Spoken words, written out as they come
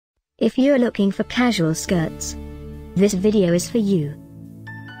If you're looking for casual skirts, this video is for you.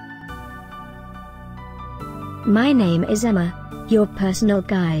 My name is Emma, your personal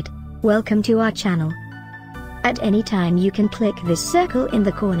guide. Welcome to our channel. At any time you can click this circle in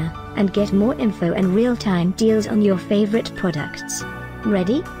the corner, and get more info and real-time deals on your favorite products.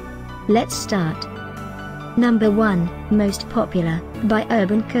 Ready? Let's start. Number 1, Most Popular, by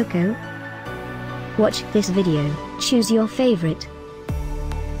Urban CoCo. Watch this video, choose your favorite.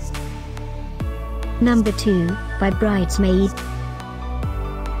 Number 2, by Bridesmay.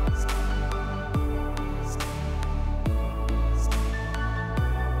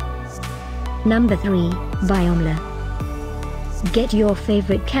 Number 3, by Omela. Get your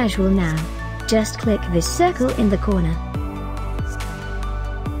favorite casual now. Just click this circle in the corner.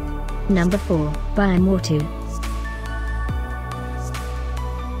 Number 4, by Amoretu.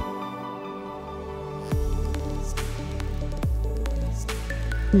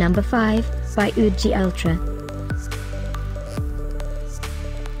 Number 5, by Oodji Ultra.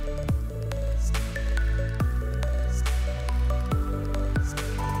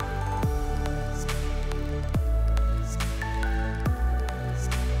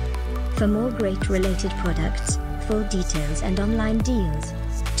 For more great related products, full details and online deals,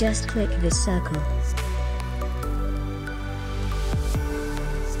 just click this circle.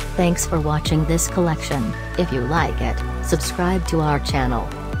 Thanks for watching this collection. If you like it, subscribe to our channel.